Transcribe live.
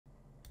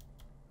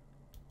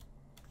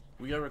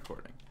We are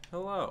recording.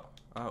 Hello.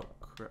 Oh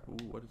crap.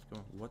 Ooh, what is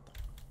going? What the?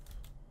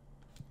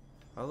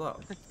 Hello.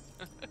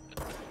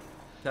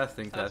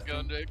 Testing, How's it testing.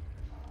 going, Jake?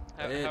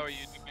 How are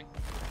you doing?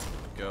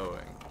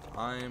 Going.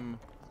 I'm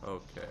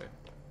okay.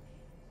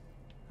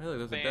 Hey, look,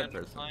 there's a dead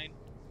person. Fine.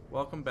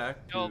 Welcome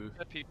back to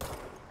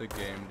the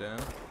game den.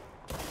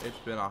 It's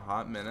been a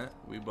hot minute.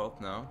 We both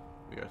know.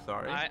 We are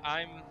sorry.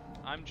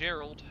 I'm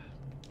Gerald.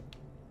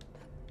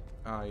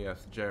 Ah,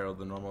 yes, Gerald,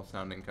 the normal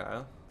sounding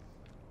Kyle.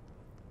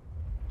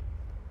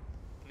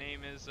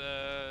 Name is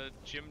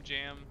Jimmy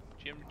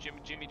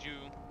Jew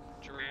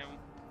Jerem.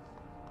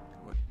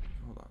 What?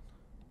 Hold on.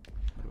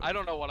 I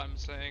don't know what I'm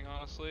saying,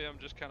 honestly. I'm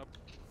just kind of.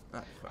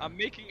 That's fine. I'm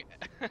making.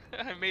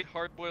 I made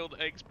hard-boiled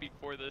eggs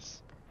before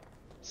this,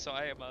 so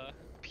I am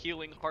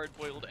peeling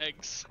hard-boiled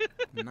eggs.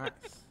 Nice.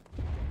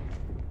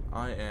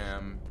 I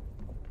am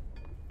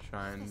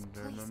trying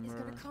to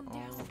remember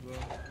all of the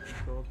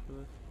controls for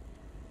this.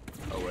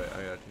 Oh wait,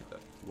 I gotta do that.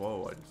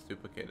 Whoa, I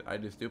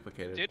just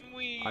duplicated. Didn't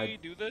we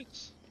do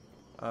this?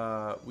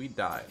 We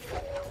died.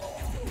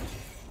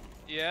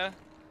 Yeah,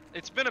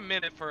 it's been a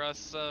minute for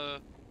us.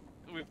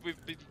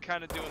 We've been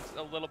kind of doing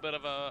a little bit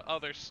of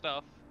other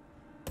stuff.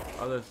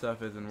 Other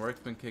stuff isn't. Work's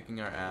been kicking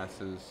our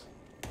asses.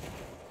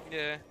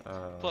 Yeah.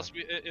 Plus,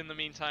 in the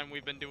meantime,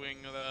 we've been doing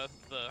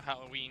the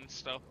Halloween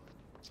stuff.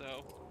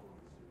 So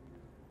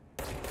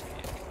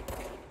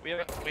we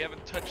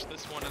haven't touched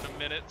this one in a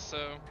minute.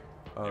 So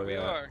here we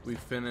are. We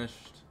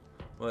finished.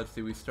 Well, let's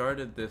see. We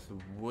started this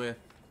with.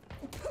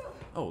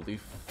 Holy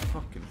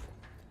fucking.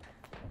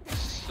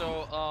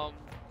 So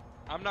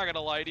I'm not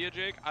gonna lie to you,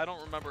 Jake. I don't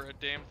remember a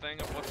damn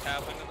thing of what's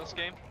happened in this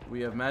game.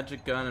 We have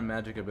magic gun and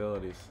magic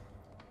abilities.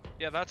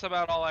 Yeah, that's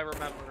about all I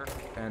remember.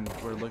 And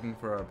we're looking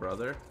for our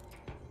brother.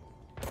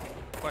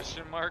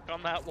 Question mark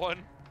on that one.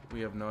 We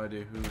have no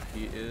idea who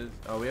he is.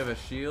 Oh, we have a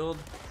shield.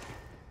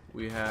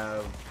 We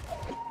have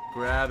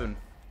grab and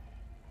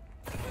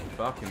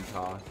fucking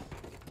toss.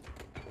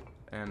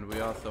 And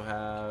we also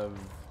have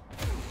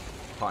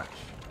punch.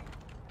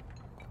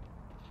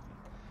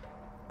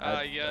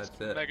 Yes,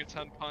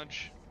 Megaton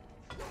punch.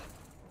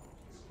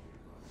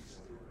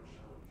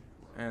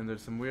 And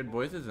there's some weird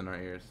voices in our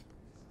ears.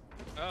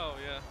 Oh,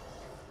 yeah.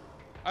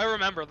 I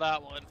remember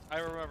that one. I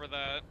remember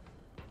that.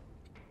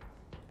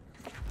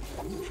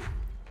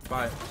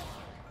 Bye.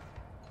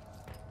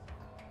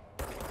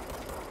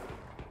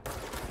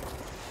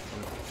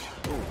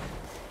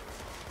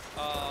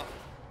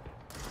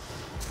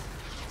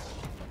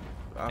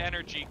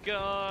 Energy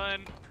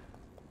gun.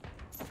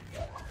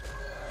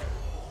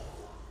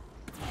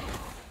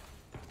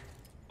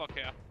 Fuck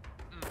yeah.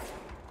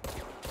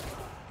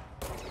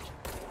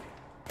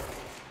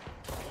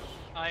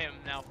 I am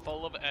now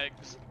full of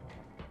eggs.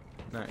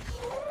 Nice.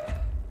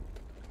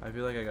 I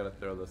feel like I gotta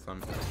throw this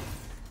on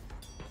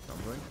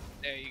something.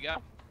 There you go.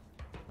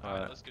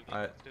 Alright, let's do this.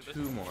 Let's do this.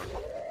 Two more.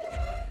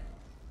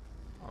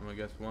 I'm gonna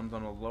guess one's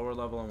on a lower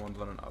level and one's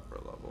on an upper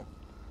level.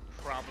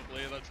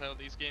 Probably. That's how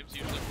these games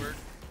usually work.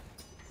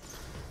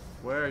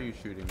 Where are you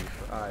shooting me?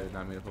 I did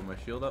not mean to put my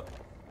shield up.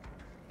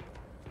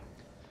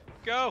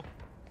 Go!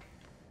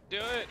 Do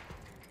it!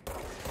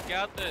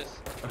 Got this.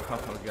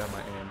 Oh, got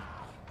my aim.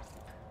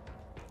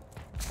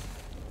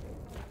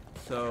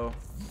 So,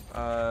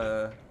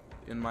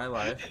 in my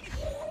life,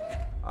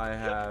 I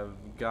have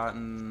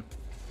gotten.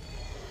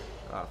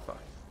 Ah,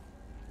 fuck.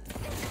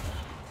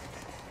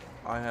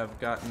 I have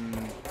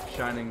gotten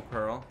Shining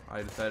Pearl.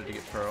 I decided to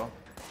get Pearl.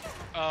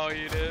 Oh,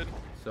 you did?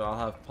 So I'll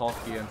have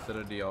Palkia instead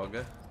of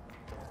Dialga.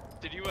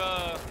 Did you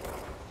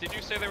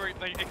say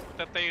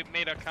that they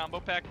made a combo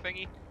pack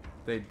thingy?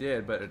 They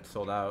did, but it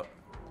sold out.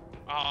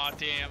 Aw,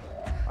 damn.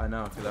 I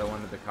know, because I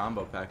wanted the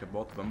combo pack of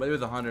both of them, but it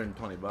was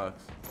 120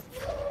 bucks.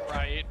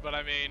 Right, but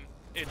I mean,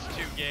 it's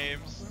 2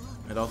 games.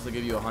 It also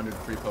gives you 100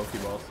 free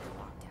Pokeballs.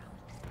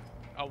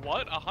 A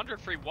what?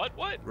 100 free what?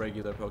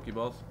 Regular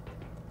Pokeballs.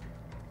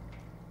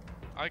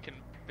 I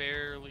can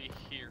barely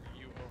hear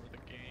you over the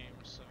game,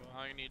 so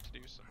I need to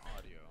do some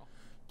audio.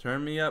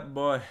 Turn me up,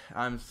 boy.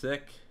 I'm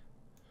sick.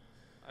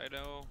 I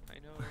know.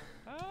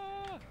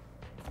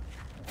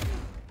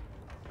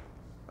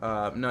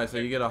 No, so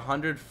you get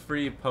 100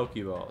 free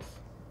Pokeballs.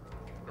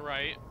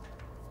 Right.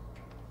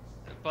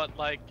 But,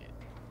 like,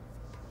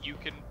 you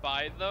can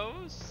buy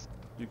those?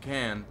 You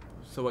can.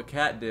 So what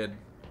Kat did,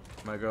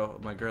 my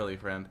girly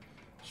friend,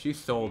 she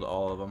sold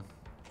all of them.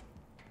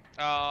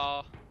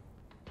 I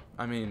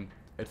mean,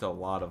 it's a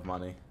lot of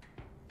money.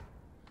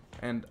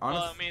 And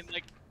honestly, well, I mean,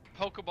 like,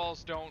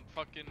 Pokeballs don't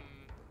fucking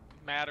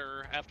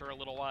matter after a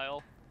little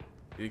while.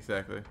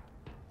 Exactly.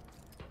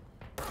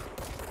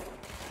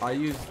 I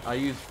use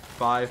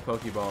 5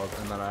 Pokeballs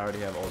and then I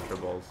already have Ultra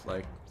Balls.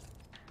 Like.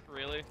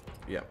 Really?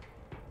 Yeah.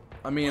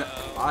 I mean,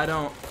 I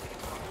don't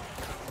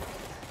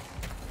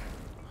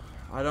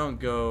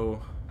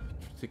go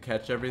to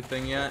catch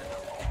everything yet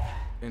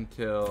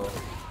until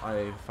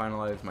I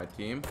finalize my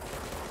team.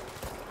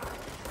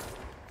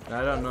 And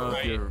I don't know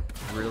if you're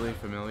really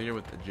familiar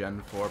with the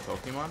Gen 4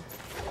 Pokemon.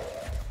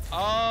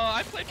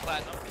 I played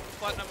Platinum.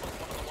 Platinum was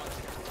one of the ones.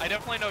 I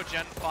definitely know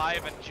Gen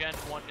 5 and Gen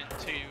 1 and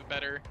 2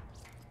 better.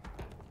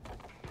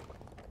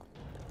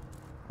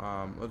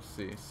 Let's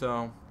see.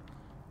 So,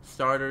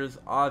 starters,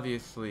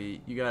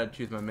 obviously, you gotta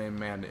choose my main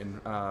man in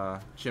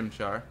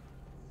Chimchar.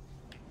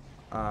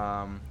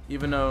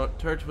 Even though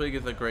Turtwig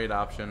is a great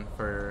option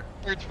for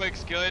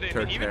Turtwig's good,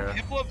 and even Turtera.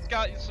 Piplup's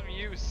got some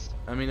use.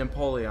 I mean,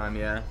 Empoleon,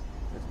 yeah,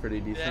 it's pretty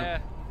decent. Yeah.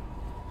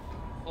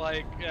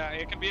 Like, yeah,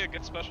 it can be a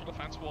good special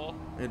defense wall.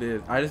 It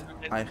is. Is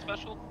it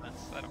special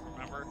defense? I don't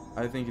remember.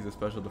 I think he's a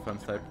special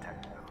defense type.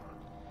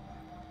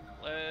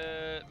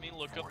 Let me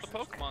look up the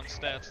Pokemon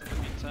stats in the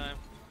meantime.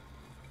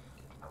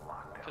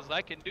 Because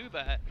I can do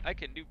that. I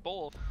can do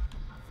both.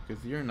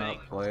 Because you're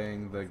not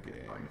playing the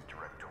game.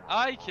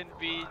 I can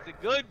be the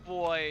good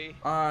boy.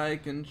 I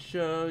can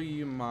show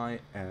you my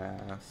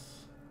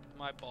ass.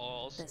 My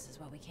balls. This is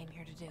what we came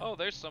here to do. Oh,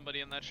 there's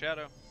somebody in that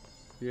shadow.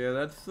 Yeah,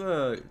 that's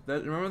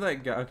remember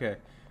that guy? Okay,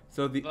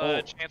 so the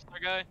old Chancellor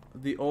guy.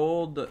 The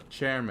old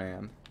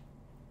chairman.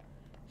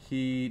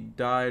 He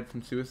died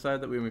from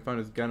suicide when we found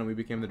his gun and we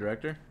became the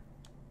director.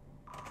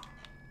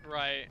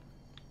 Right.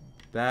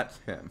 That's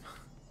him.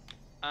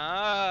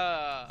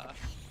 Ah.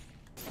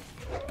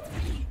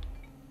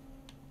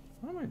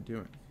 What am I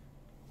doing?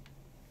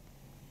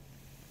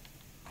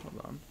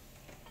 Hold on.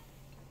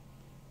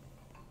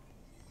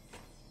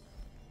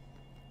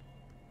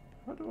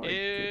 How do I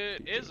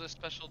It is a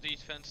special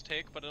defense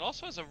take, but it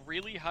also has a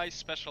really high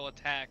special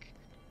attack.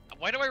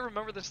 Why do I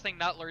remember this thing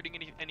not learning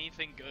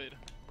anything good?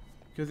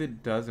 Because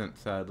it doesn't,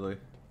 sadly.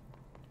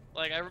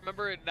 Like, I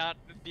remember it not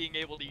being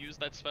able to use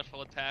that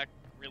special attack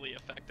really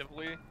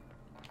effectively.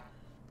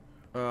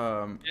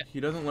 He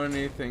doesn't learn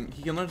anything.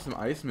 He can learn some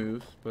ice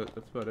moves, but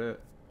that's about it.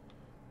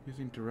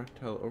 Using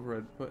Directile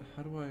Override, but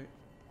how do I...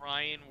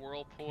 Ryan,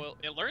 Whirlpool.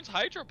 It learns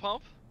Hydro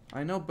Pump.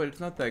 I know, but it's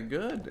not that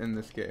good in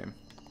this game.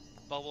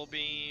 Bubble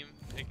Beam.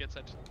 It gets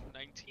at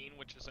 19,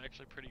 which is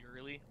actually pretty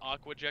early.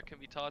 Aqua Jet can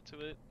be taught to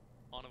it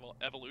on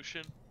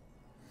evolution.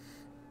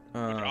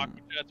 Aqua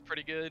Jet's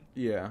pretty good.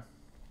 Yeah.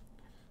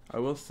 I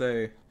will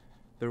say,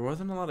 there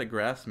wasn't a lot of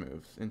grass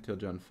moves until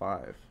Gen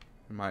 5,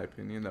 in my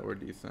opinion, that were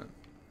decent.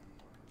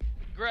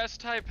 Grass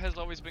type has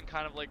always been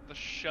kind of like the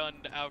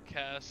shunned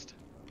outcast.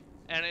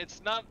 And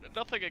it's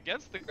nothing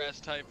against the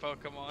grass type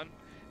Pokemon,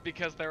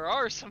 because there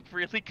are some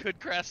really good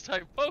grass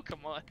type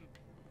Pokemon.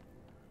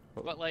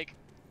 Oh. But like,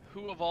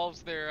 who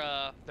evolves their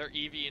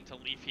Eevee into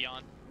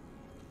Leafeon?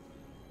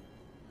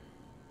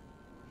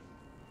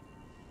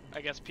 I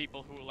guess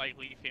people who like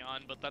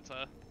Leafeon, but that's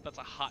a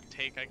hot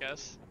take, I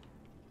guess.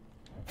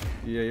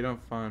 Yeah, you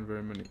don't find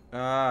very many.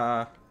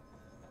 You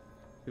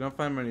don't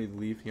find many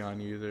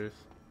Leafeon users.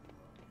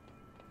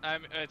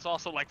 It's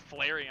also like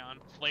Flareon.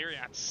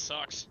 Flareon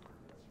sucks.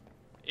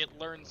 It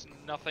learns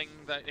nothing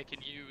that it can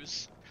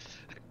use.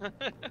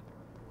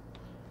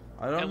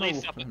 I don't know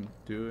what I'm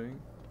doing.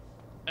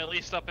 At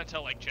least up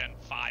until like Gen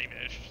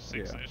 5-ish,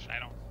 6-ish, I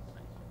don't...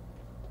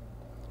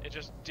 It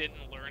just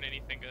didn't learn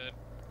anything good.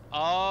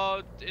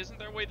 Isn't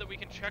there a way that we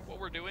can check what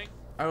we're doing?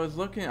 I was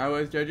looking,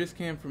 I just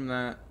came from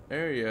that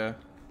area,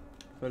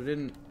 but I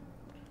didn't...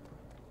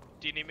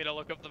 Do you need me to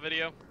look up the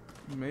video?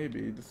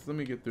 Maybe, just let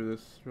me get through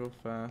this real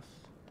fast.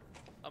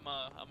 I'm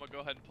gonna go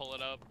ahead and pull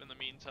it up in the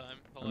meantime.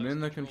 I'm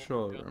in the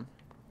control room.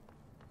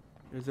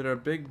 Is there a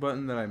big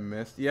button that I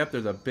missed? Yep,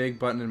 there's a big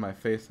button in my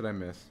face that I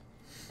missed.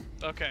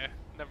 Okay,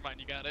 never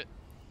mind, you got it.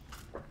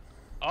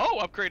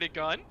 Oh, upgraded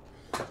gun?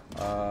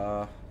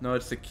 No,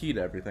 it's the key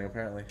to everything,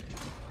 apparently.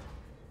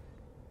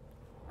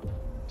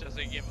 Does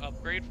it give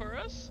upgrade for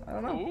us? I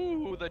don't know.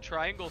 Ooh, the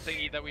triangle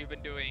thingy that we've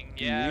been doing.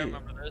 Yeah, I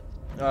remember this.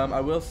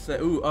 I will say,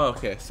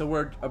 okay, so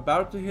we're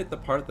about to hit the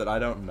part that I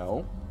don't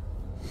know.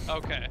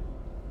 Okay.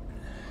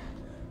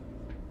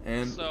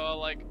 And so,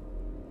 like...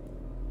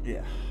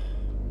 Yeah.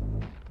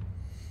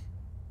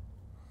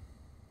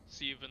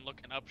 So you've been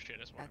looking up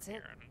shit as well. That's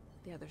it.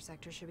 The other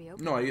sector should be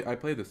open. No, I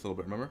played this a little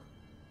bit, remember?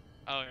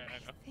 Oh, yeah, I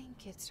know. I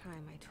think it's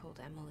time I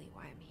told Emily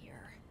why I'm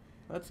here.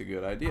 That's a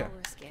good idea. I'll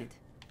risk it.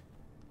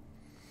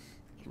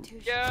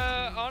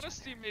 Yeah,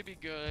 honesty may be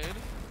good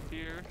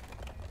here.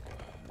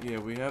 Yeah,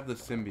 we have the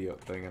symbiote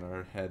thing in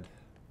our head.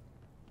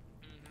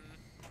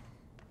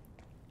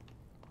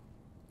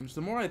 Just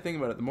the more I think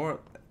about it, the more it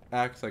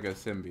acts like a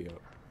symbiote.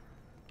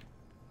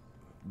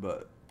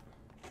 But...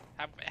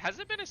 Has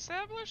it been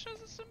established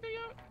as a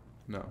symbiote?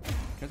 No.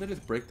 Can't I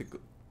just break the...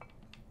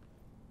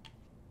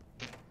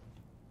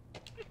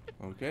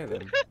 Okay,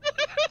 then.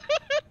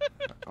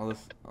 I'll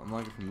just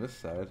unlock it from this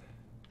side.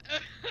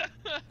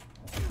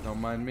 Don't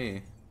mind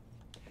me.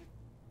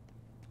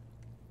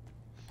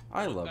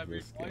 I love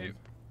this game.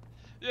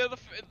 Yeah,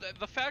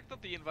 the fact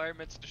that the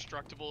environment's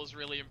destructible is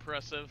really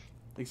impressive.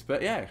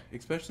 Yeah,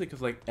 especially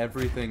because like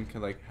everything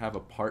can like have a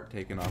part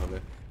taken out of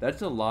it.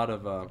 That's a lot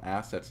of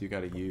assets you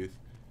got to use.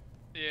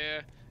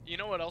 Yeah, you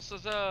know what else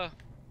is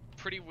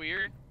pretty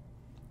weird?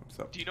 What's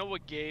up? Do you know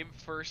what game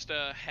first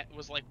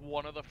was like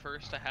one of the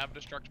first to have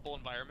destructible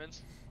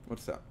environments?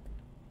 What's that?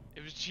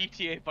 It was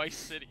GTA Vice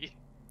City.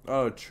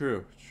 Oh,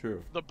 true.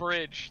 The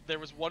bridge. There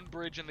was one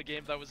bridge in the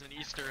game that was an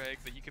Easter egg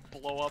that you could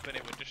blow up and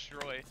it would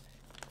destroy.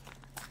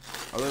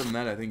 Other than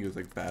that, I think it was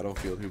like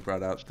Battlefield who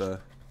brought out the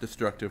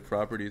destructive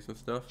properties of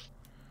stuff.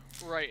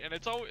 Right, and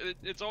it's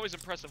always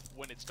impressive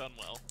when it's done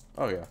well.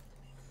 Oh yeah.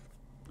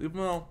 Even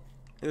though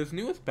his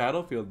newest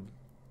Battlefield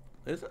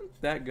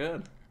isn't that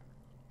good.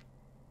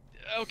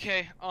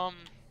 Okay,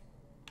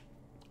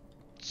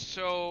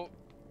 so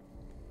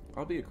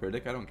I'll be a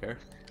critic. I don't care.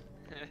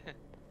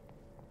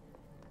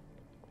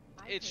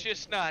 it's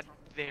just not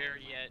there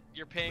yet.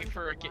 You're paying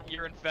for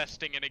you're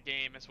investing in a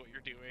game is what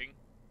you're doing.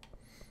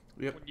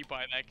 Yep. When you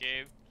buy that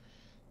game.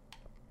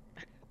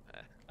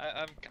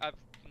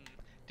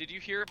 Did you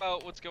hear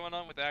about what's going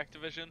on with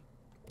Activision?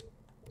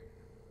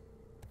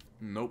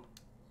 Nope.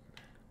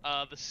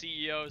 The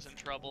CEO is in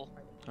trouble.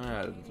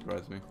 That doesn't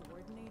surprise me.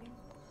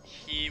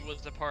 He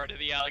was a part of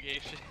the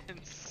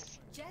allegations.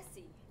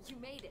 Jesse, you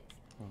made it.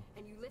 Oh.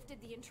 And you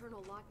lifted the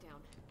internal lockdown.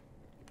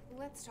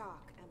 Let's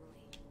talk,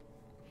 Emily.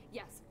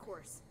 Yes, of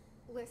course.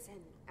 Listen,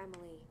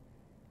 Emily.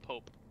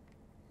 Pope.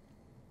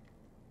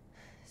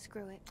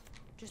 Screw it.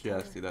 Just tell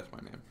Jesse, her. that's my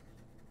name.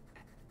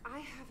 I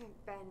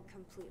haven't been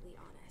completely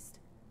honest.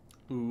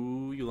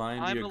 Ooh, you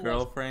lying to I'm your a I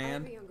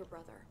girlfriend? have a younger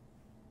brother.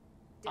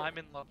 I'm Dylan.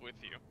 in love with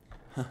you.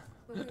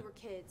 When we were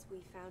kids, we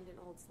found an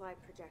old slide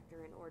projector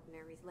in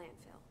Ordinary's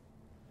landfill.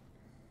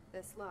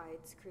 The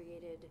slides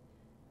created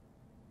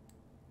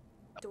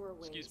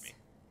doorways Excuse me.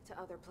 to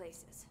other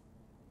places.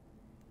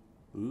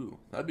 Ooh,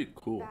 that'd be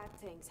cool. Bad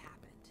things happened.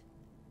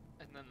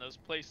 And then those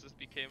places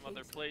became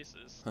other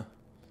places.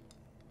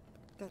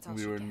 That's all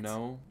We she were gets.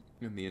 no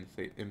in the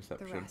The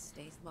inception. rest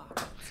stays locked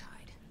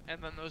inside.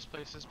 And then those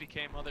places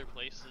became other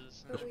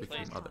places. But we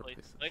Place, found other place,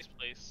 places. place,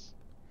 place.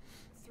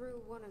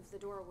 Through one of the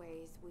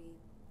doorways, we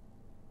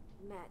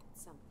met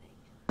something.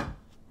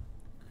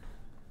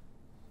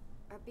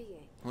 A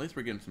being. At least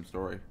we're getting some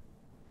story.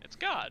 It's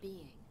God.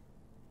 Being.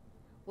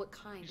 What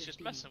kind He's of just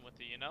being? messing with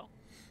you, you know?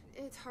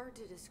 It's hard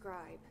to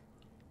describe,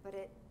 but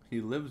He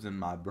lives in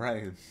my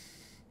brain.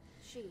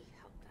 she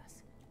helped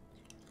us.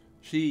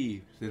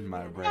 She's in We my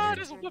managed brain. God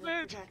to is a turn the woman.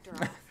 projector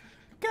off.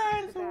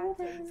 God The is a bad woman.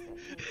 things that came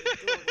through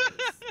the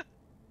doorways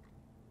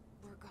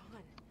were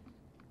gone.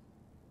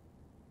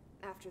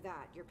 After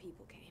that, your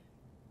people came.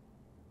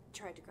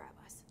 Tried to grab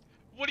us.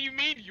 What do you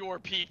mean, your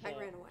people? I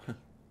ran away.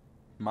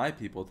 My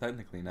people,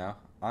 technically now.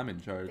 I'm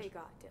in charge. They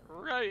got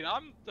Dylan. Right, I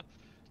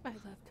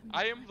left him.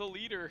 I am the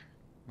leader.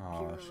 Aw,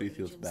 Bureau she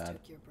feels agents bad.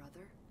 took your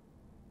brother?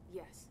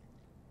 Yes.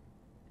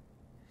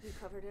 You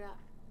covered it up.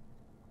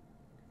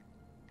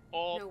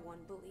 Oh, No one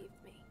believed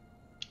me.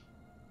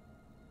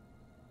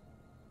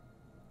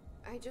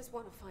 I just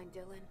want to find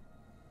Dylan.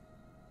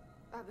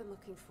 I've been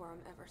looking for him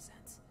ever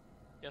since.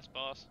 yes,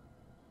 boss.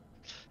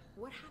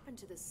 What happened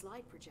to the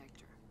slide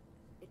projector?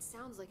 It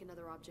sounds like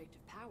another object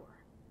of power.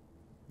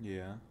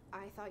 Yeah.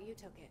 I thought you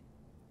took it.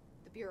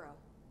 The Bureau,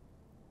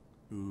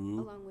 Ooh.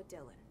 along with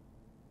Dylan.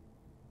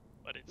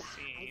 But it I've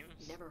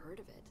seems. never heard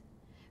of it.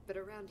 But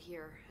around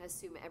here, I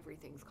assume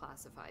everything's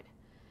classified.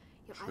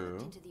 You know, I True.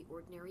 looked into the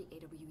ordinary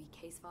AWE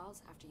case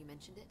files after you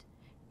mentioned it.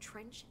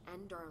 Trench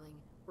and Darling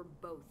were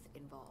both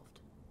involved.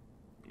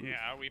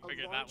 Yeah, we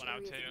figured a that large one out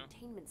area too. of the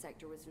containment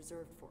sector was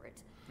reserved for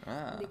it.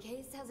 Ah. The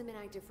case hasn't been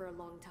active for a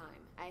long time.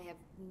 I have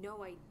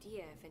no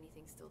idea if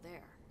anything's still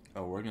there.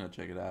 Oh, we're gonna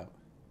check it out.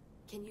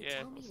 Can you Yeah,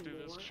 tell me let's do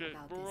this more shit,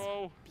 about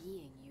bro. this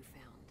being you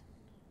found?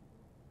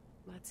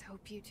 Let's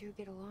hope you two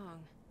get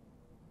along.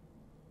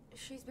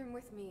 She's been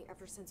with me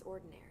ever since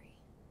Ordinary.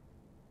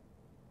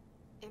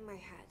 In my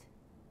head.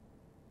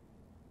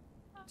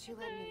 She let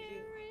me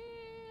you.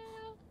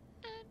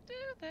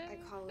 I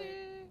call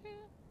it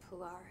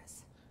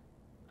Polaris.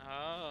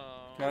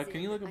 Oh. God, As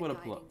can you in look up a what a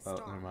guiding oh,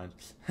 star. never mind.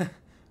 I was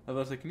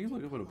about to say, can you look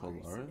Did up what a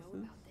Polaris Polaris know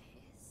is? about the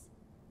hiss?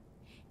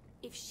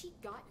 If she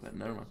got you But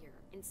never in mind. here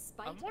in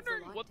spite I'm of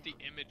wondering the what the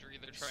lockdown, imagery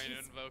they're trying to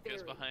she's invoke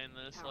is very behind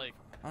this. powerful. Like,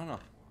 I don't know.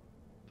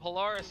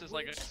 Polaris is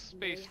like a Which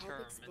space may help term,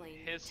 and explain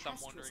his, I'm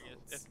test wondering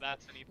results. if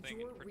that's anything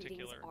Your in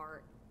particular. readings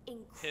are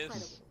incredible,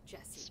 His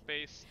Jesse.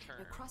 space term.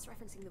 Now,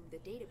 cross-referencing them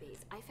with the database,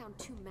 I found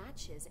 2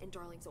 matches in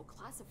Darling's old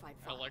classified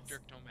files.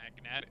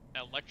 Electromagnetic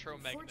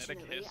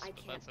Unfortunately, hiss, I but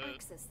can't that's it.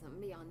 access them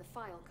beyond the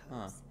file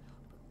codes.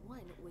 But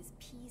one was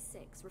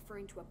P6,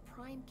 referring to a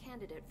prime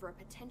candidate for a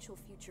potential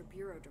future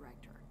bureau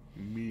director.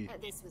 Me.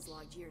 This was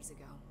logged years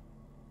ago.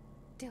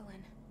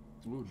 Dylan.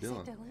 Ooh, Is it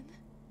Dylan. Dylan?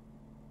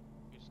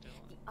 Who's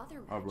Dylan? The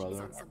other Our match is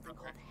brother. on something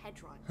called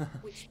Hedron,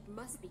 which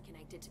must be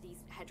connected to these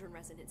Hedron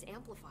resonance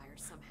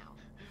amplifiers somehow.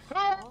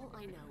 All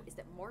I know is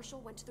that Marshall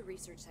went to the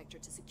research sector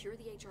to secure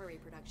the HRA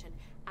production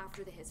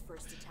after the Hiss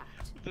first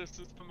attacked. This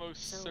is the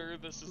most So, sir,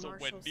 this is a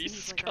Marshall Wendy's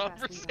seems like our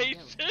best lead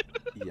on conversation.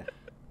 Yeah.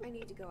 I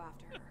need to go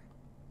after her.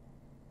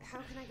 How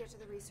can I get to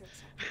the research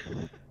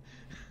center?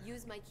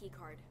 Use my key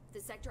card. The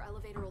sector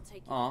elevator will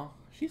take you. Aw,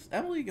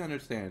 Emily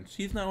understands.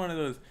 She's not one of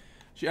those.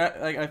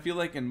 I feel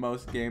like in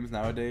most games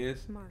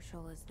nowadays.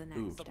 Marshall is the next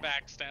Ooh. The step.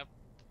 backstab.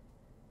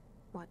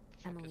 What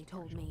fuck Emily is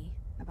told me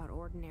about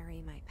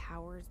Ordinary, my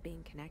powers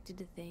being connected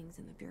to things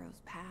in the Bureau's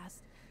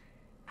past.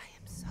 I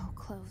am so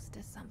close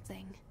to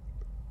something.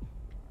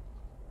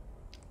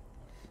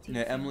 Do you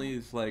Yeah, feel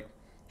Emily's like,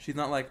 she's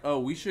not like, oh,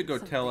 we should go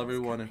tell Something's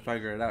everyone and coming.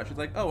 figure it out. She's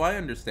like, oh, I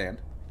understand.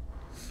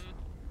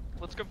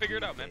 Let's go figure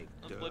it out, man.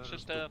 Let's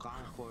just I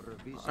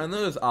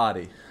know there's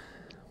Audie,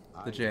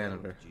 the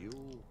janitor.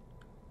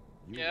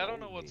 Yeah, I don't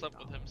know what's up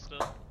with him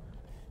still.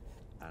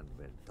 And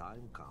when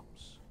time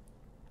comes,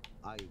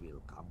 I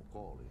will come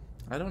calling.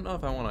 I don't know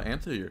if I want to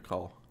answer your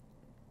call.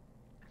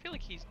 I feel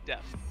like he's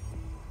deaf.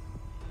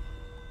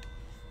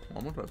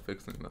 I'm gonna try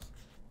fixing this.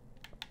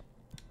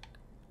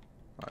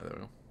 Alright, there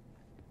we go.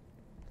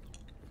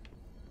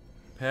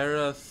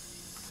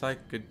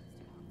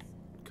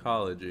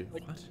 Parapsychology.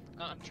 Like, What?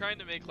 I'm trying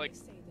to make like,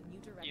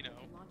 you know,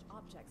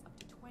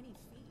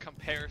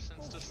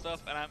 comparisons to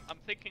stuff, and I'm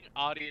thinking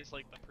Audie is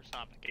like the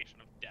personification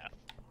of death,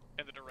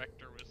 and the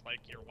director was like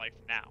your life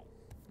now.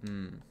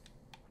 Hmm.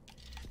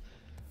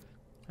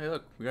 Hey,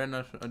 look, we got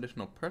an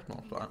additional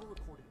personal slot.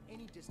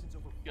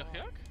 Yeah,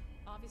 heck?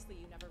 Obviously,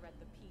 you never read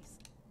the piece.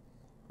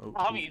 Oh,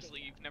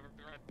 Obviously, you've never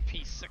read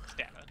P6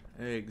 data.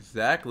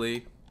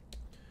 exactly.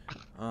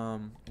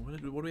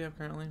 What do we have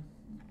currently?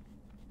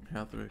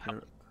 Health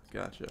record.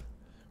 Gotcha.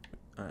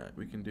 Alright,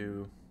 we can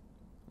do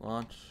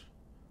launch.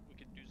 We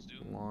could do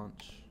Zoom.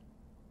 Launch.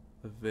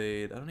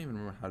 Evade. I don't even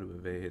remember how to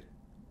evade.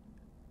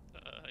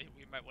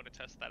 We might want to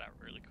test that out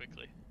really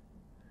quickly.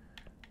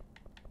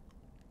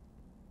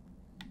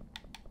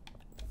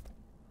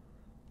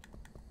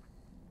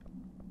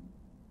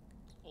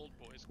 Old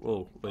boys.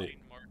 Whoa, Club wait. fighting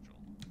Marshall.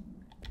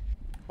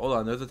 Hold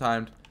on, there's a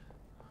timed.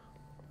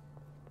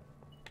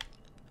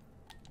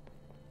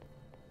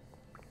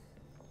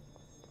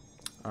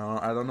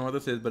 I don't know what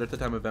this is, but it's a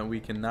time event. We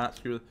cannot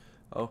screw.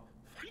 Oh.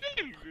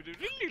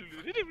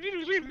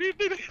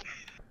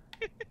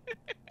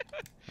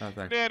 Oh,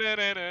 thanks.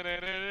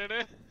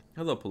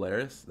 Hello,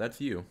 Polaris.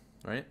 That's you,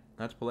 right?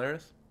 That's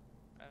Polaris?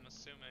 I'm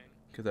assuming.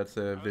 Because that's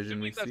a vision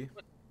we see.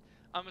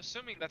 I'm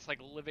assuming that's like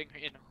living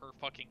in her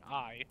fucking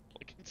eye.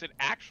 Like, it's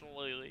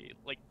actually,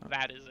 like,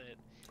 that is it.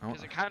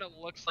 Because it kind of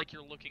looks like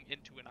you're looking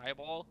into an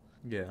eyeball.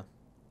 Yeah.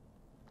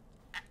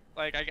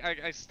 Like,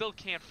 I still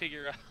can't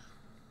figure out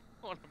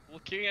what I'm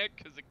looking at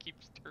because it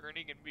keeps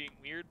turning and being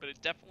weird, but it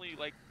definitely,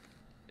 like,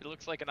 it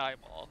looks like an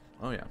eyeball.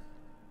 Oh, yeah.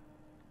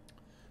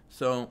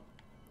 So,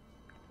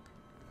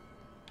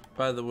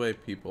 by the way,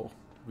 people,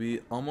 we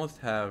almost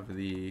have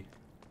the...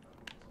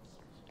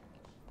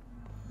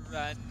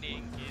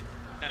 Running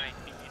in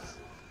 90s.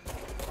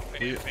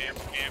 We- Bam, bam,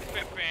 bam,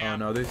 bam, Oh bam.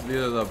 no, these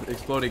are the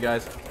explodey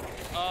guys.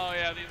 Oh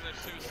yeah, these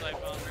are suicide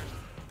bombers.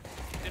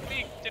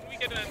 Did we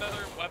get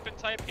another weapon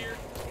type here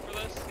for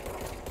this?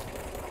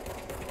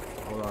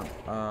 Hold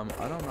on.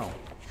 I don't know.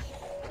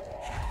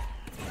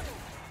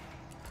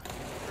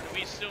 Or do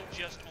we still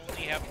just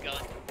only have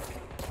gun?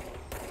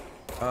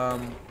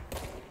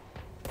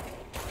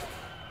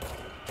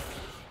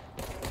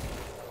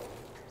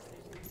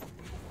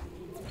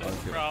 That's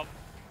the Okay. problem.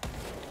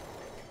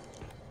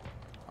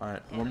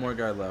 Alright, one more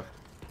guy left.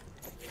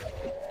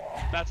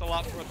 That's a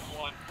lot more than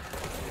one.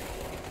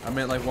 I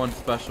meant like one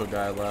special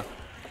guy left.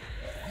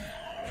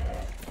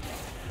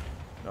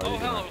 Oh, you're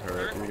hello, gonna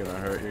hurt. sir. You're gonna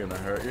hurt. You're gonna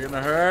hurt. You're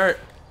gonna hurt.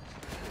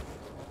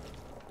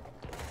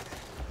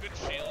 Good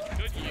shield,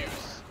 good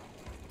use.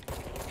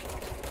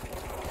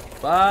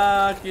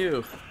 Fuck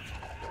you.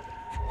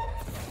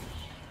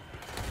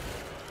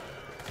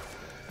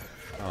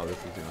 Oh, this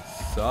is gonna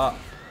suck.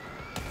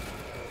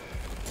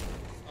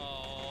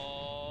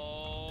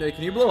 Oh. Hey,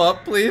 can you blow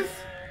up, please?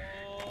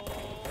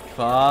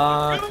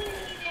 Fuck.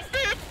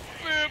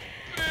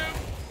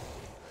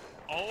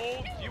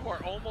 Oh, you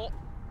are almost.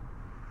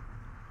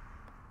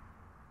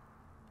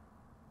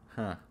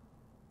 Huh.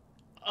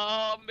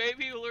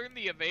 Maybe you learn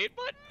the evade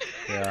button?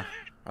 Yeah.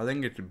 I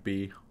think it's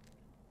B.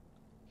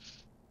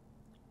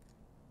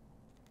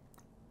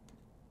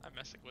 I'm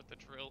messing with the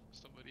drill.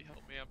 Somebody help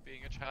me. I'm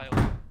being a child.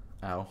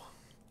 Ow.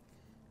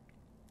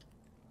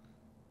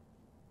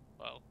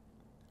 Well.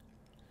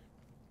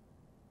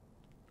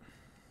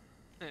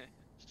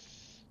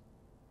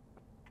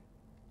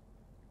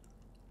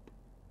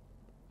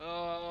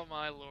 Oh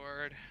my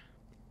lord.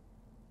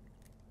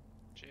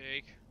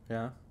 Jake,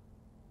 Yeah?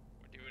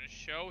 we're doing a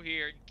show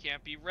here. You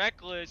can't be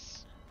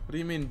reckless. What do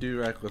you mean do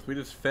reckless? We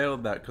just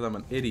failed that because I'm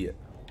an idiot.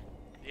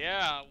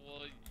 Yeah,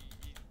 well,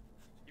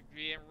 you're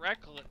being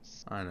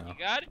reckless. I know. You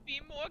gotta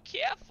be more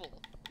careful.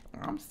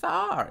 I'm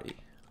sorry.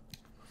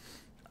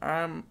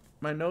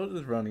 My nose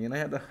is running and I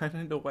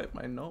had to wipe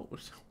my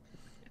nose.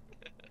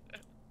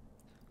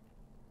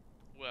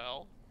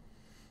 Well,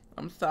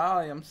 I'm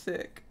sorry, I'm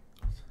sick.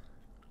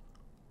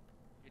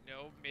 you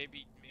know,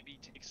 maybe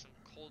take some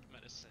cold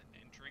medicine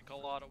and drink a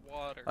lot of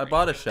water. I and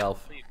bought a go to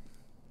shelf. sleep.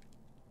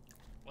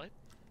 What?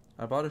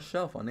 I bought a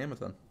shelf on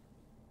Amazon.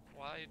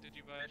 Why did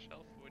you buy a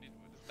shelf? What is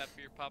that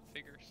for your pop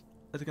figures?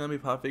 It's gonna be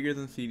pop figures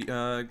and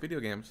video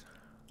games.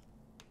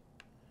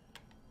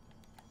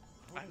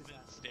 I've been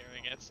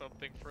staring at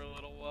something for a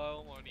little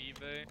while on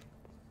eBay,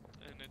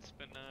 and it's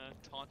been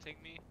taunting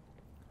me.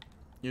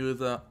 It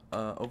was a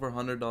over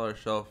 $100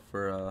 shelf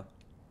for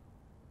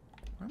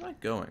where am I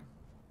going?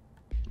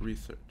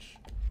 Research.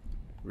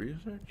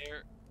 Research?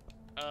 You're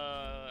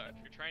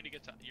trying to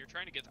get to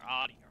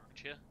Audi,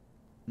 aren't you?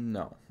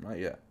 No, not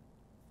yet.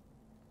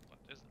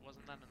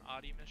 Wasn't that an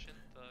Audi mission,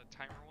 the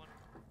timer one?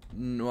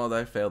 Well,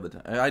 I failed the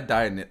time. I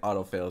died and it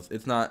auto fails.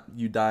 It's not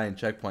you die in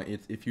checkpoint.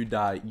 It's if you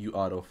die, you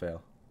auto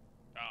fail.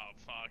 Oh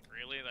fuck!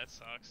 Really? That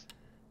sucks.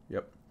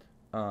 Yep.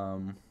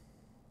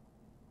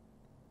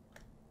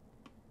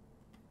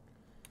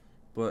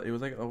 But it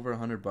was like over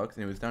 $100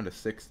 and it was down to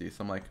 60.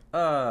 So I'm like,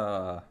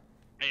 Hey,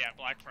 yeah,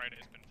 Black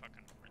Friday's been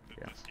fucking worth it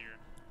Yeah. this year.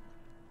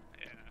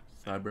 Yeah.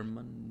 Cyber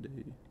Monday. I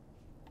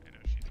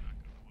know she's not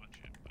gonna watch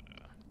it, but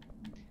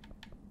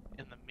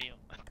in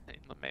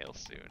the mail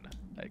soon.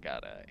 I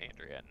got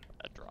Andrea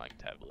a drawing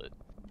tablet.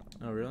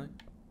 Oh really?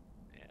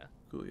 Yeah,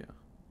 Cool. Yeah.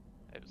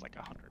 it was like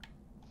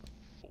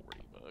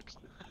 $140.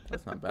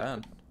 That's not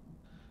bad.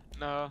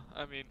 No,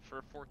 I mean for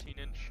a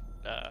 14-inch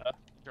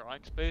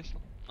drawing space,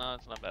 no,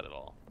 it's not bad at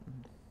all.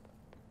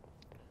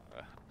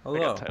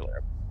 Hello.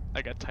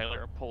 I got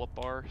Tyler a pull-up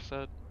bar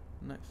set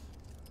Nice.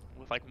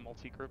 with like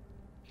multi-grip.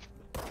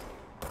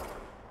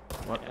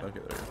 What? Yeah. Okay,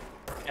 there you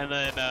go. And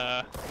then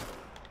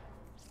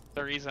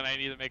the reason I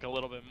need to make a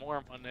little bit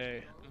more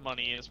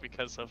money is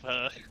because of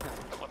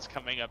what's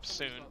coming up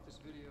soon.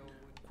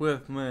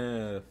 With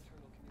myth.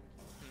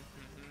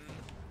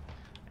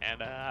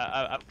 And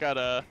I've got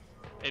an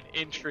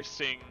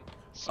interesting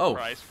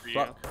surprise for you.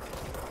 Fuck.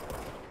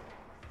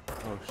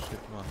 Oh shit!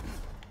 Come on.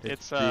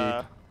 It's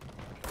big.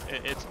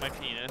 it's my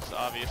penis,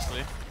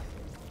 obviously.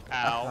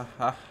 Ow.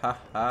 Ha ha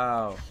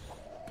ha!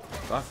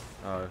 Fuck.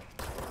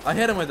 I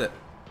hit him with it.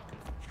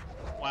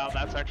 Wow,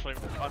 that's actually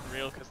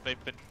unreal because they've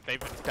been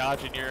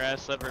dodging your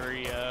ass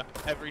every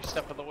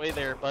step of the way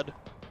there, bud.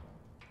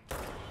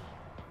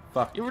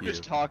 Fuck You ever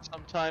just talk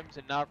sometimes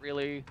and not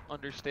really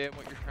understand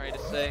what you're trying to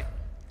say?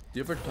 Do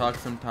you ever talk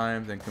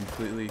sometimes and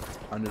completely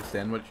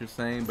understand what you're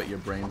saying, but your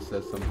brain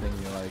says something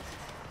and you're like,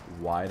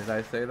 why did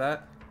I say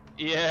that?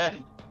 Yeah.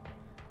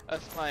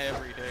 That's my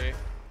everyday.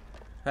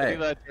 I Hey. do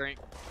that when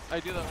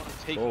I'm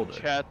taking Hold it.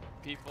 chat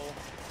with people.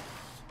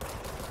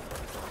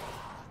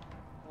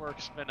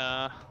 Work's been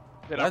That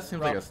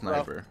seems like a rough.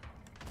 sniper.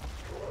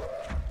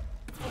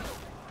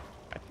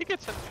 I think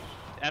it's an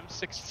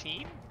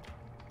M16.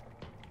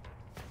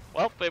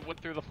 Well, it went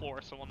through the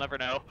floor, so we'll never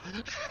know.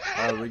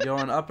 Are we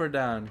going up or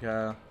down,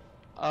 Kyle?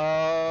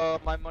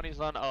 My money's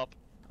on up.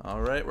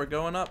 Alright, we're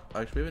going up.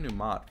 Actually, we have a new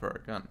mod for our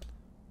gun.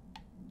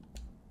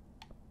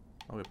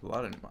 Oh, we have a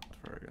lot of new mods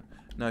for our gun.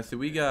 No, see,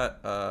 we got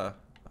a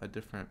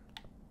different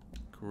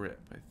grip,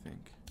 I think.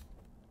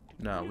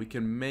 No, we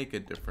can make a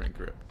different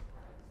grip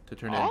to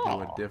turn it into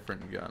a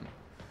different gun.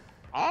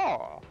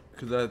 Oh.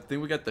 Because I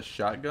think we got the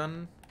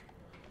shotgun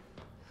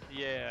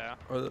Yeah.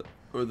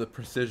 or the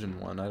precision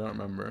one. I don't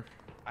remember.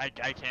 I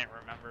can't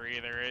remember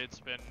either. It's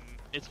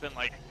been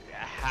like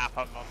half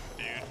a month,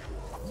 dude.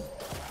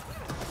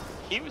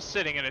 He was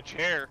sitting in a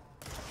chair.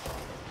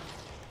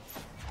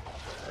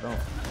 I don't.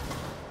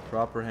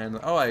 Proper hand.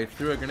 Oh, I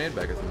threw a grenade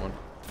back at someone.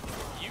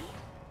 You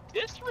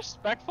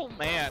disrespectful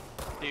man,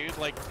 dude.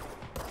 Like,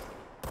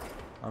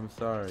 I'm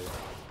sorry.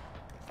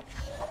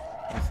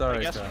 I'm sorry,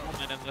 I guess Kyle.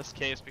 woman in this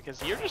case,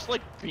 because you're just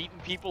like beating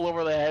people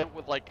over the head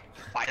with like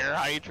fire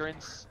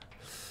hydrants.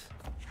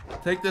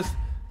 Take this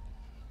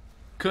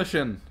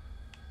cushion.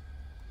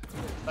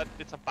 But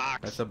it's a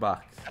box. That's a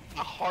box. That's the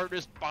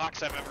hardest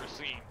box I've ever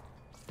seen.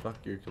 Fuck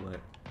your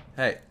collet.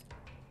 Hey.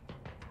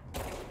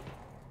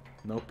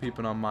 No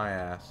peeping on my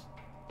ass.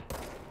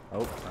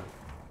 Oh.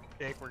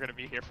 I think we're gonna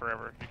be here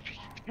forever if you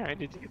keep trying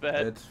to do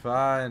that. It's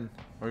fine.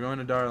 We're going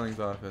to Darling's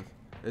office.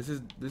 This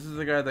is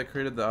the guy that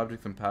created the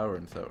objects in power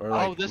and stuff. Or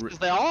like, Oh, this is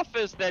the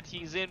office that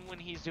he's in when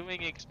he's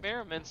doing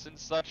experiments and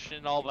such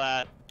and all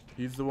that.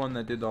 He's the one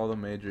that did all the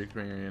major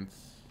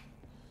experience.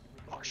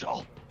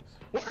 Marshall!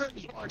 Where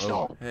is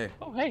Marshall? Oh, hey.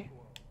 Oh, hey.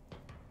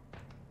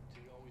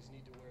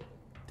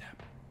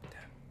 Tap,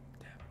 tap,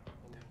 tap,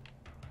 tap.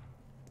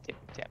 Tip,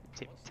 tap,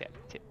 tip, tap,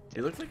 tip.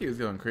 He looks like he was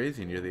going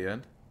crazy near the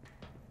end.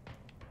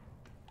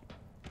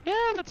 Yeah,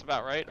 that's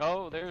about right.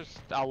 Oh, there's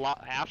a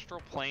lot.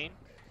 Astral Plane.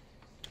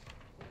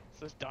 Is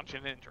this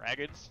Dungeons and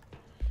Dragons?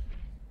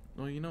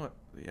 Well, you know what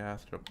the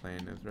astral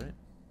plane is, right?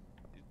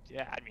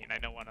 Yeah, I mean, I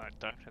know what a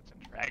Dungeons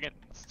and Dragons.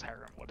 I don't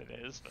know what it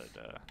is,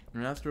 but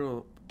An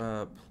astral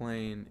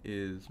plane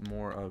is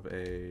more of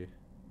a.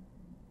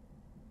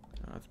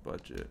 Oh, that's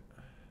budget.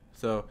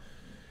 So,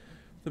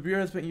 the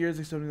Bureau has spent years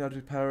extending the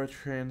object's power to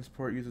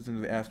transport users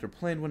into the astral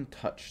plane when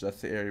touched.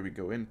 That's the area we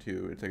go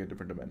into. It's like a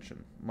different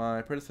dimension.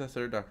 My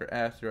predecessor, Dr.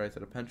 Asteroid,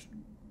 said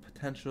a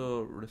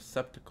potential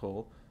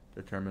receptacle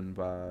determined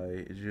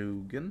by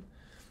Jugen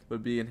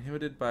would be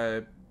inhibited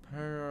by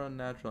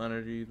paranatural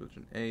energies, which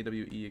an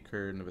AWE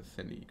occurred in the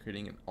vicinity,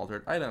 creating an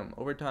altered item.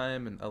 Over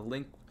time, and a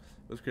link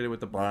was created with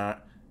the blah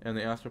and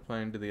the astral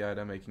plane to the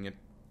item, making it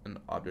an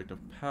object of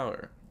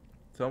power.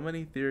 So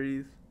many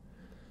theories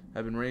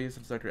have been raised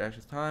since Dr.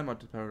 Ash's time.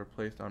 Object power were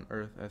placed on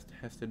Earth as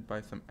tested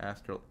by some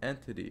astral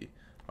entity.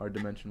 Our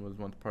dimension was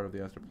once part of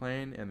the astral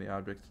plane, and the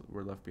objects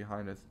were left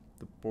behind as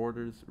the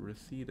borders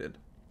receded.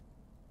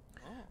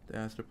 The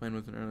astral plane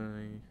was an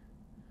early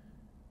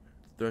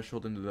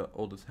threshold into the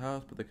oldest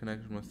house, but the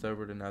connection was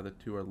severed, and now the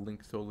two are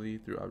linked solely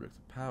through objects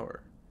of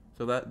power.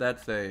 So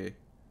that's a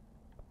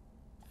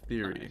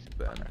theory, Nice.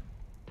 then.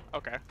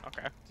 Okay,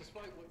 okay.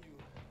 Despite what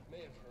you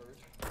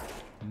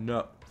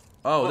No.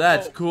 Oh,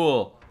 that's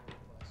cool.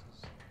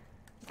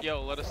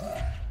 Yo,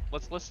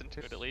 let's listen to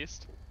it at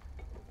least.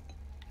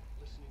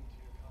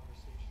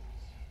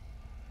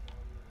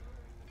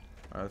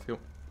 Alright, let's go.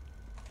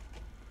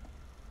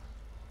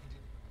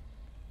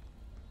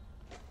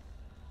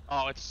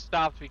 Oh, it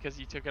stopped because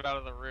you took it out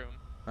of the room.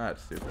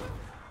 That's stupid.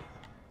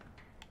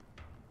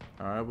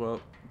 Alright, well,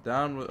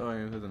 down with. Oh,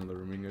 yeah, there's another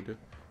room you can go to.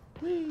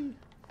 Whee!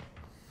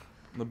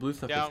 The blue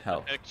stuff Down is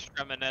health. with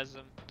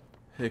extremism.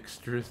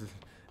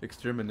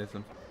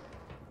 Extremism.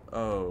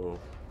 Oh.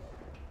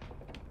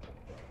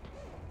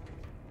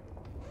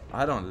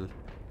 I don't.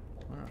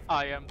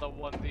 I am the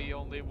one, the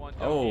only one.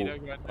 Oh. Yeah,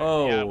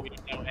 Oh. we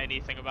don't know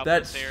anything about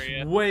That's this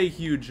area. way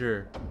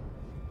huger.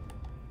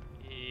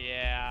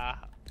 Yeah.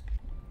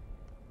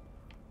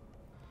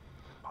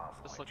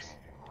 This looks.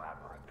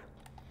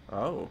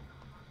 Oh.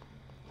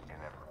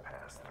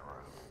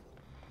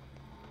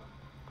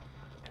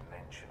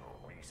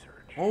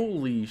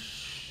 Holy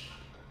sh.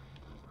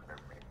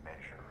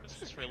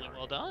 This is really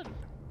well done.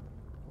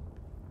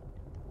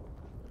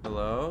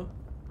 Hello?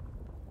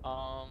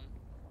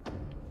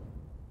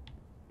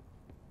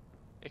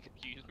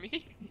 Excuse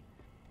me?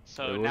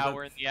 So Wait, what was now that?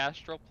 we're in the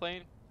astral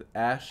plane? The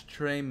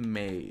ashtray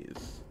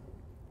maze.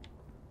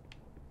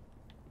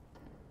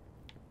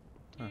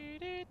 Huh.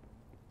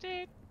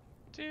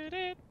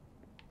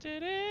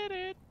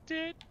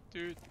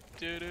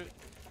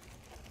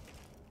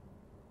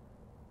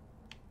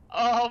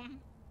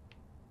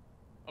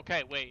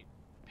 Okay, wait.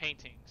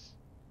 Paintings.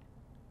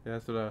 Yeah,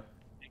 that's what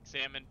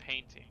Examine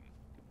painting.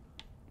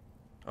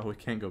 Oh, we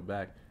can't go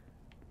back.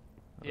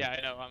 Yeah,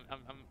 I know.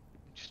 I'm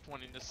just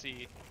wanting to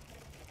see.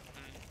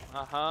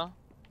 Uh-huh.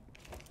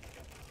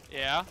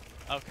 Yeah.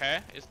 Okay.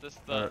 Is this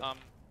the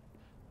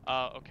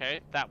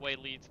okay, that way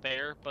leads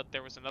there, but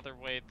there was another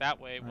way that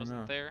way,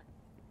 wasn't there?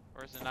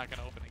 Or is it not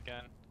gonna open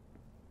again?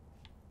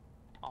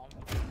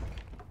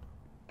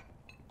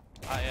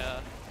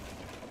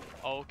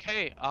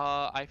 Okay,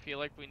 I feel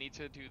like we need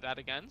to do that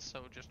again,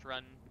 so just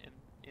run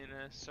in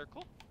a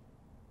circle.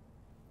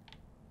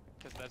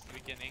 Because that's the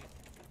beginning.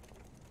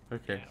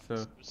 Okay, Yeah,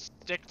 so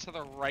stick to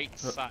the right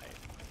side.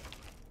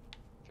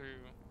 Through,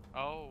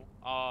 did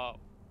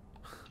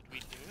we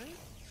do it?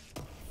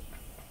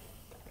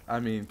 I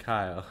mean,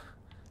 Kyle.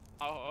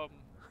 Oh,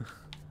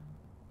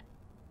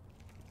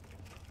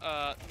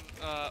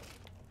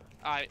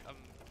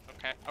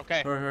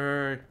 okay.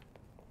 Hurry.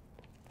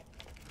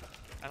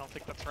 I don't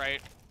think that's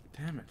right.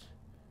 Damn it.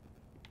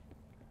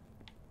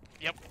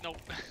 Yep, nope.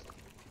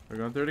 We're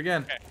going through it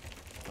again.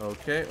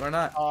 Okay, we're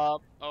not.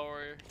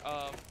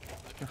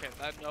 Okay,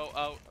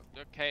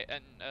 okay,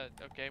 and,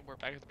 okay, we're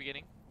back at the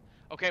beginning.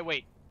 Okay,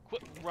 wait,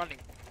 quit running,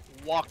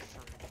 walk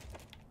through.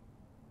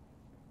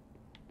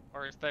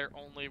 Or is there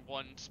only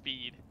one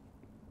speed?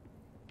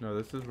 No,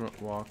 this is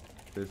walk,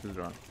 this is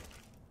run.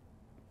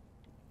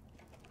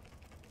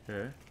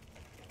 Okay.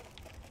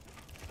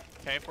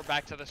 Okay, we're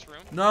back to this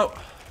room. No!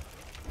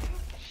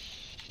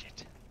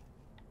 Shit.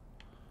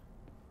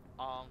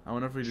 I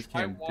wonder if we just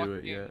can't do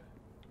it yet.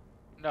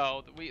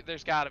 No,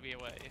 there's gotta be a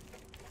way.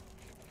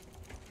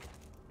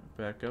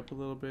 Back up a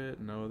little bit,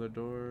 no other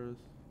doors.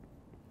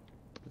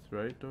 This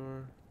right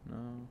door?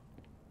 No.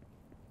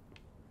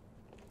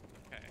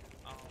 Okay,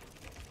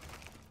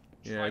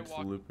 Yeah, it's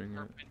looping it.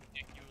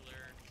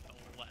 Perpendicular to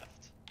the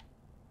left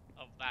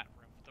of that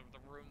room.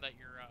 The room that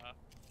you're,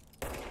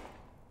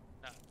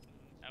 no,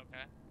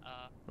 okay,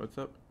 What's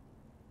up?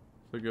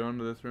 So go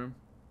into this room?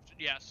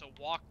 yeah, so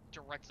walk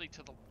directly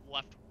to the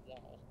left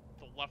wall.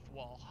 The left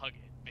wall, hug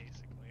it,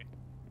 basically.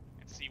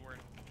 And see where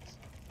it opens.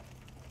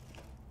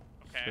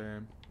 Okay.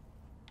 Same.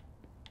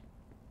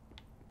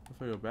 What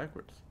if I go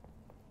backwards?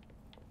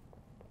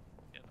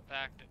 Yeah, the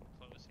back didn't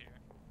close here.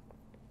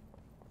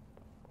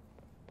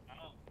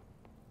 Oh.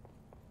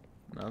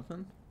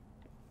 Nothing?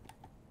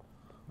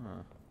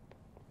 Huh.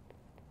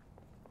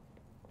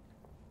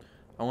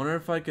 I wonder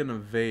if I can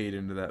evade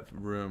into that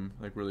room,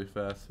 like, really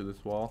fast through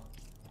this wall.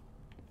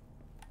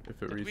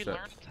 If it resets. Did we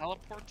learn a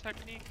teleport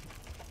technique?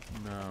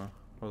 No.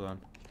 Hold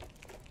on.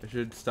 I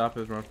should stop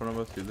this right in front of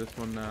us. Do this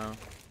one now.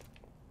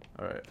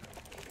 Alright.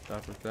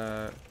 Stop with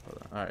that.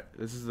 Hold on. Alright.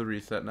 This is the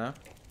reset now.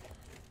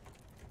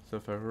 So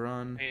if I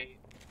run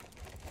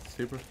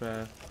super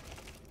fast.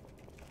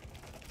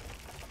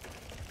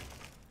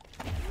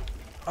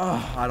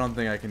 Oh, I don't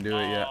think I can do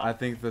it yet. I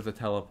think there's a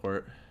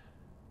teleport.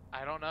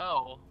 I don't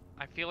know.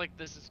 I feel like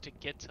this is to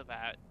get to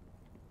that.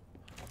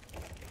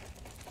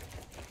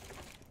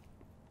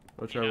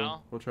 We'll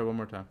try one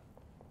more time.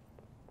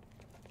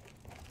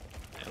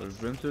 Yeah,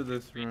 We've been through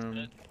this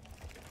room.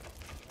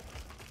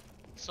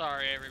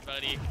 Sorry,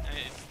 everybody.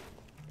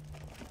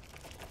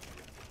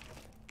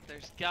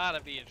 There's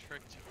gotta be a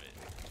trick to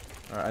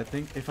it. Alright, I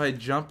think if I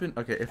jump in,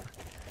 okay,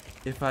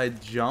 if I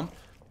jump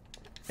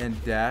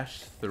and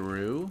dash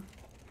through,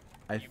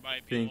 I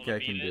think I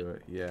can do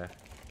it. Yeah.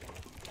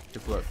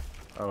 Just look.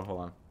 Oh,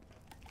 hold on.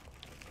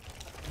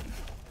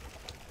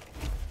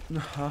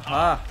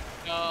 Haha.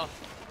 No.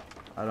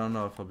 I don't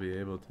know if I'll be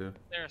able to. Is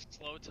there a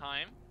slow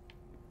time?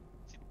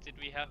 Did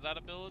we have that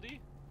ability?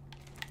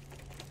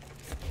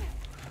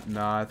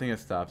 No, I think it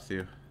stops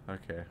you.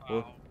 Okay.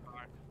 Well, Oh,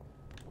 fuck.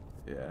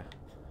 yeah.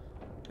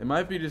 It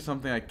might be just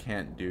something I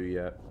can't do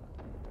yet.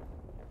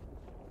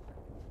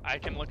 I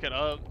can look it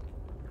up.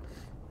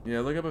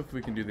 Yeah, look up if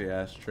we can do the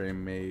ashtray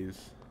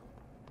maze.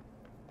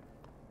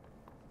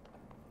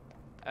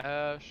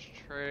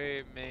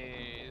 Ashtray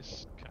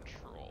maze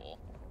control.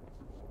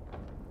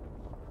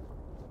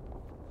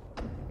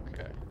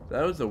 Okay.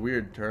 That was a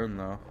weird turn,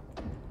 though.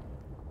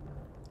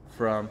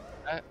 From,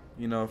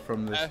 you know,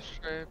 from this.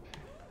 Ashtray.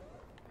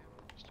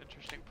 Most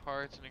interesting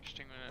parts and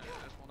extinguishing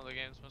is one of the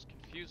game's most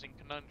confusing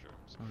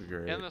conundrums. Oh,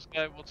 great. And this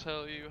guide will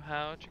tell you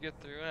how to get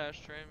through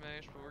Ashtray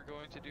maze, but we're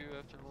going to do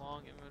after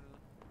long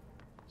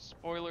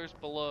spoilers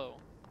below.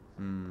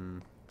 Hmm.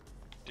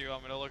 Do you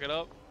want me to look it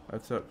up?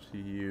 That's up to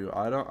you.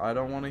 I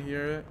don't want to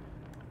hear it.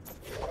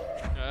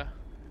 Yeah.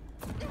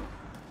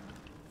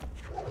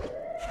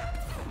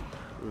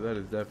 Ooh, that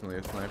is definitely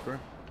a sniper.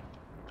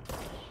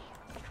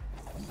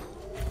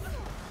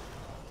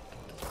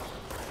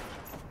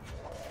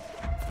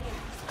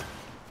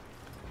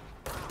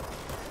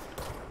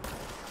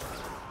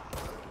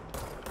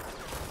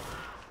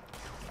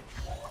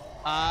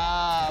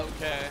 Ah,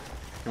 okay.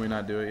 Can we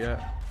not do it yet?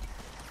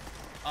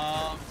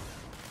 You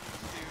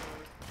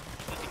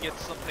need to get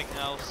something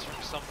else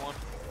from someone.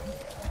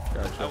 I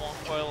Gotcha. won't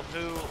spoil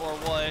who or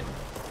what.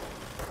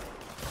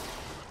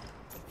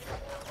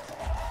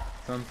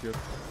 Sounds good.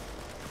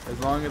 As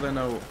long as I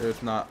know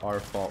it's not our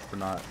fault for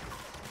not.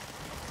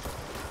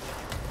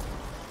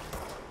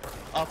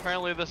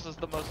 Apparently this is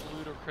the most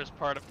ludicrous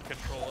part of the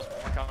controls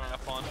we're coming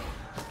up on.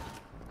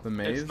 The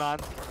maze? It's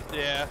not,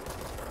 yeah.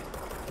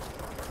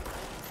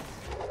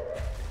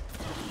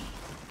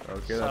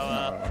 Okay, So, that's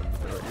not what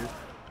I'm gonna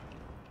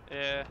do.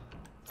 Yeah.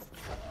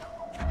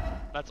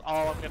 That's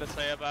all I'm gonna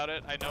say about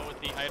it. I know what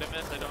the item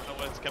is, I don't know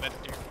what it's gonna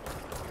do.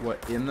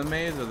 What, in the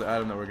maze or the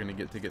item that we're gonna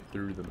get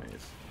through the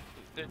maze?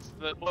 It's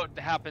what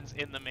happens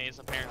in the maze,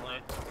 apparently.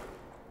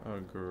 Oh,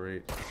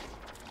 great.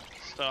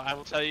 So I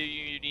will tell you,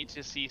 you need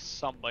to see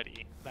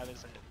somebody. That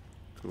is it.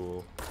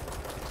 Cool.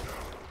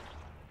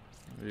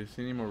 Do you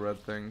see any more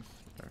red things?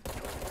 There.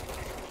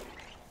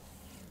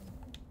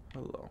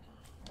 Hello.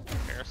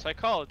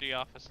 Parapsychology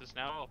office is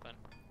now open.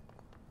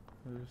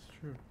 That is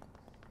true.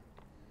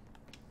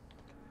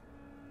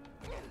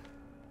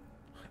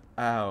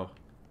 Ow.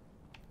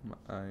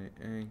 My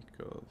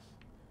ankles.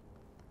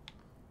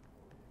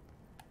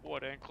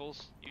 What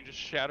ankles? You just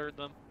shattered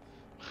them.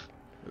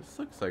 This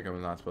looks like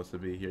I'm not supposed to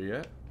be here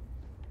yet.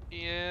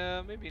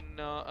 Yeah, maybe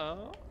not.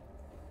 Oh.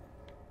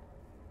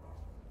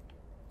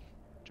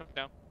 Jump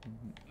down.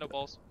 No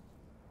balls.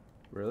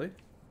 Really?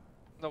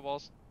 No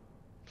balls.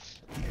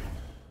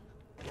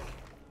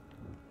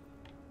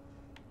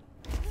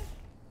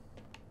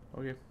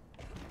 Okay.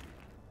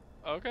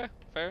 Okay,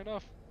 fair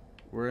enough.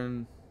 We're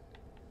in.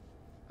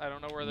 I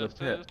don't know where The this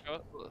pit. is.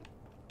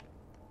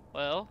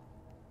 Well,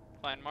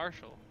 find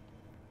Marshall.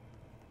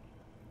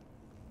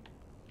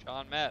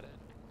 John Madden.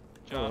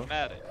 John Hello.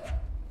 Madden.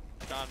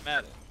 John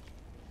Madden.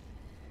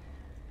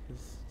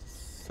 Does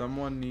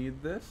someone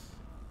need this?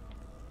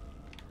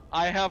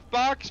 I have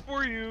box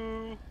for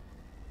you.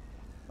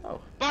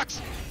 Oh.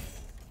 Box.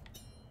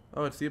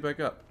 Oh, let's see it back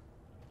up.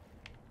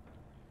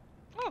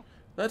 Oh,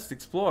 Let's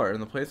explore in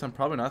the place I'm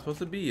probably not supposed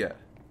to be yet.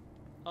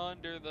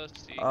 under the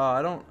sea.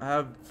 I don't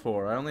have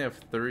 4. I only have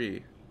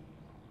 3.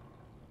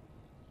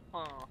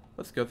 Huh.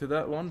 Let's go through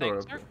that one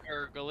door. Things are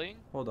gurgling.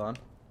 Hold on.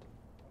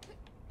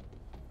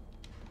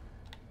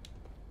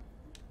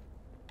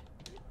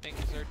 Things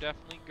are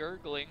definitely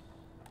gurgling.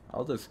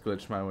 I'll just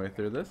glitch my way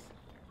through this.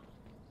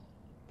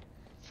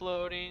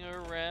 Floating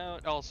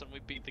around. All of a sudden, we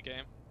beat the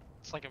game.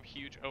 It's like a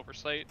huge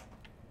oversight.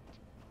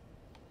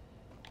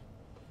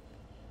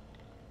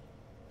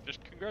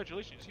 Just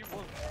congratulations, you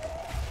won.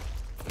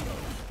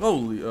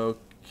 Holy,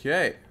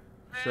 okay.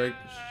 Should I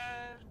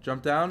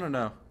jump down or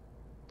no?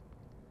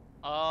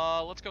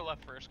 Let's go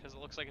left first, because it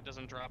looks like it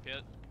doesn't drop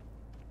yet.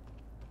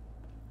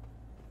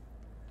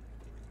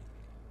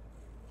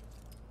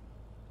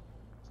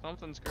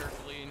 Something's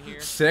gurgly in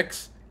here.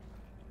 6?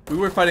 We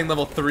were fighting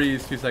level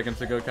 3s 2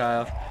 seconds ago,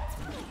 Kyle.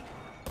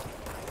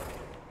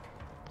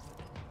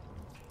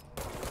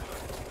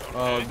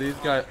 Oh,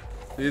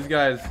 these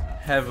guys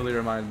heavily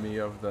remind me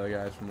of the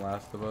guys from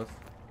Last of Us.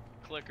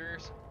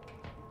 Clickers.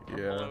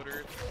 Yeah,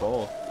 Floaters.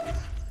 both.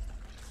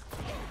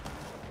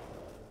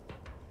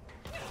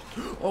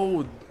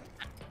 Oh,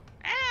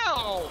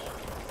 Ow!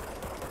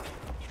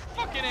 You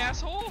fucking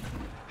asshole!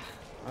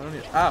 I don't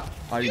need. Ah,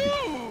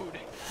 Dude!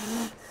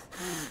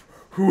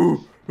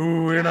 Ooh,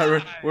 we're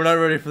not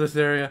ready for this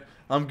area.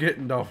 I'm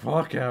getting the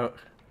fuck out.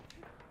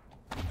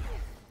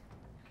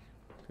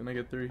 Can I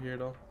get through here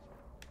at all?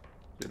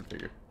 Didn't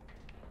figure.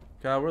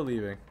 Kyle, we're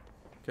leaving.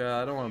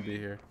 Kyle, I don't want to be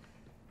here.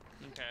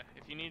 Okay,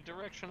 if you need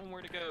direction on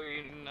where to go,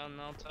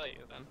 I'll tell you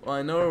then. Well,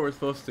 I know where we're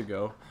supposed to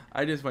go.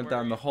 I just went Where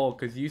down are the you? hole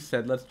because you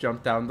said let's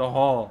jump down the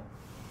hall.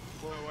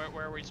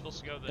 Where are we supposed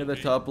to go then? In the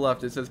dude? top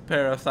left, it says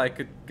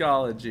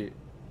parapsychology.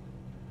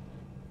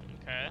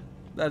 Okay.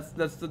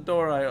 That's the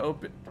door I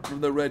opened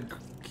from the red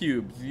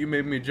cubes. You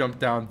made me jump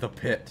down the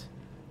pit.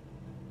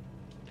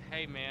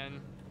 Hey, man.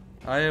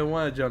 I didn't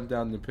want to jump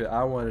down the pit.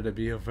 I wanted to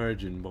be a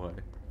virgin boy.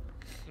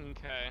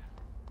 Okay.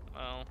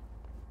 Well,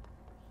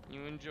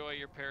 you enjoy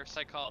your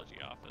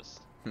parapsychology office.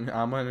 I'm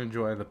gonna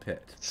enjoy the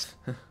pit.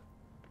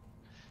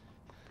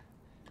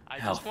 I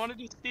Health. just wanted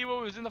to see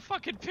what was in the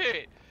fucking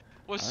pit.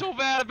 What's so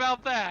bad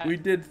about that? We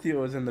did see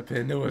what was in the pit,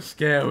 and it was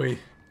scary.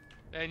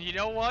 And you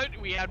know what?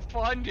 We had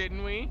fun,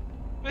 didn't we?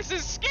 This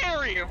is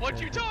scarier. What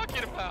you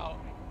talking about?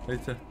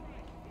 It's a...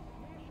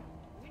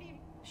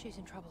 She's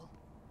in trouble.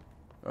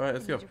 Alright,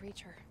 let's I go. need to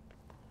reach her.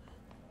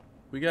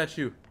 We got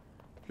you.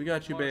 We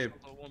got you, babe.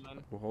 Marshall's a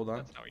woman. Well, hold on.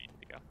 That's not where you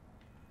need to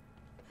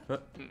Huh?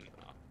 go.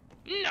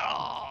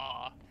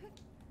 No.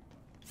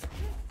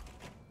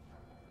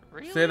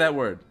 Really? Say that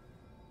word.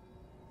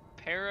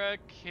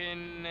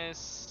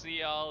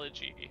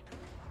 Parakinesiology.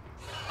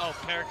 Oh,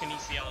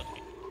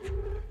 parakinesiology.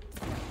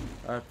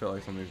 I feel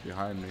like something's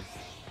behind me.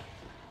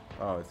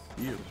 Oh, it's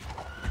you.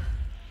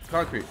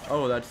 Concrete.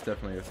 Oh, that's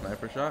definitely a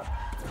sniper shot.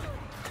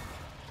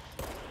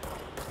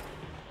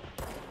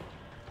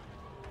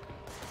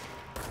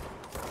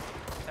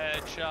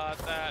 Headshot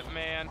that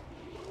man.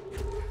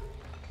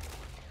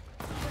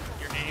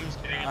 Your name's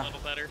getting a little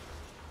better.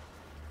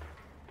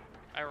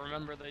 I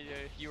remember that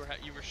you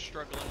were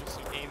struggling with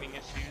some aiming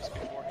issues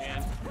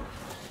beforehand.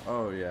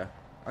 Oh yeah.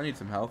 I need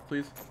some health,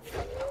 please.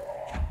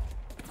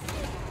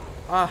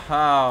 Ah,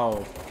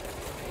 how?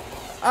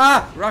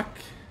 Ah, rock.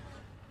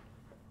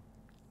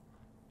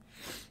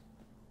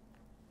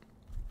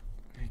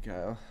 Hey,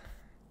 Kyle.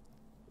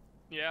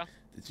 Yeah.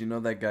 Did you know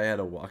that guy had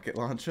a rocket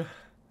launcher?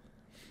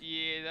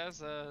 Yeah,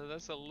 that's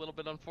a little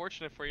bit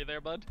unfortunate for you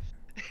there, bud.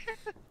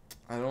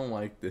 I don't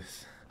like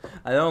this.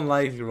 I don't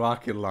like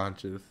rocket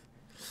launches.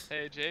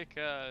 Hey Jake,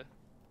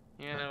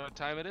 you know what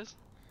time it is?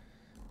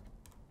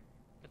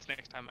 It's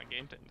next time on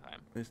game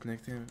time. It's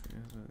next game.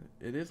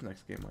 It is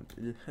next game on.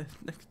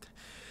 Next.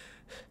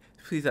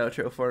 Please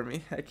outro for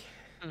me. I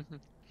can't.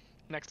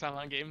 Next time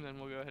on game, then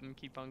we'll go ahead and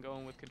keep on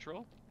going with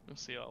control. We'll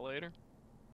see y'all later.